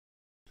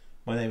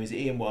My name is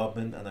Ian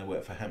Wildman and I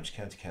work for Hampshire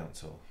County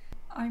Council.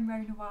 I'm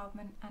Rona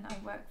Wildman and I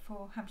work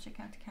for Hampshire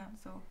County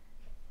Council.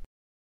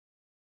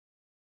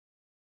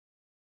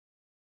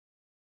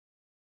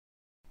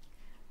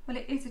 Well,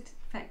 it is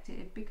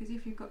effective because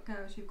if you've got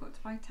girls, you've got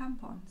to buy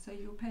tampons, so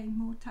you're paying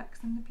more tax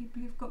than the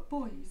people who've got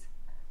boys.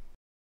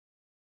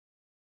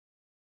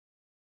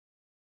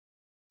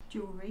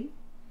 Jewellery.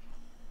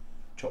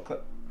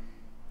 Chocolate.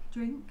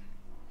 Drink.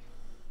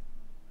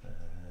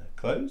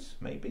 Clothes,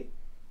 maybe.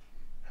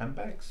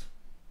 Handbags.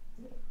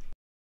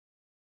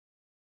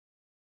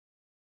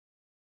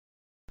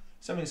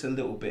 Something that's a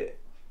little bit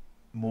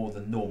more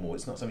than normal.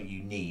 It's not something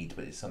you need,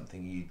 but it's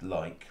something you'd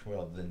like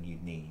rather than you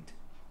need.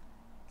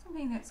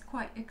 Something that's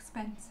quite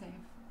expensive.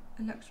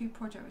 A luxury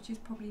product which is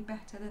probably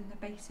better than the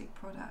basic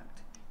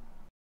product.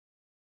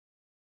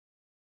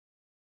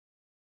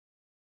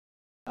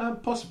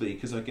 Possibly,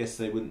 because I guess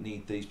they wouldn't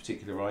need these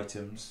particular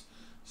items,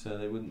 so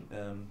they wouldn't.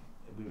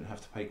 We wouldn't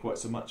have to pay quite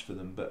so much for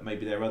them. But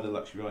maybe there are other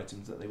luxury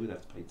items that they would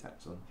have to pay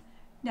tax on.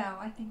 No,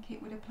 I think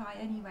it would apply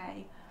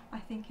anyway. I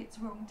think it's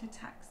wrong to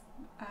tax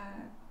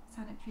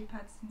sanitary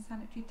pads and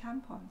sanitary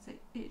tampons.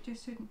 It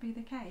just shouldn't be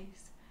the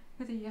case,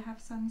 whether you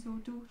have sons or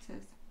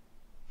daughters.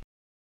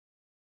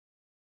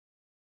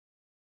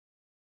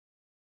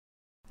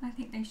 I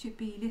think they should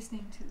be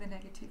listening to the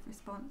negative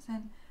response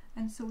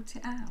and sort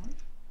it out.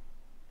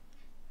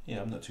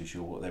 Yeah, I'm not too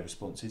sure what their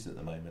response is at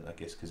the moment. I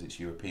guess because it's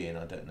European,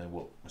 I don't know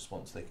what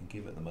response they can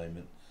give at the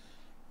moment,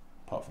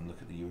 apart from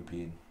look at the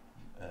European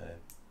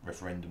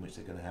referendum, which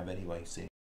they're going to have anyway soon.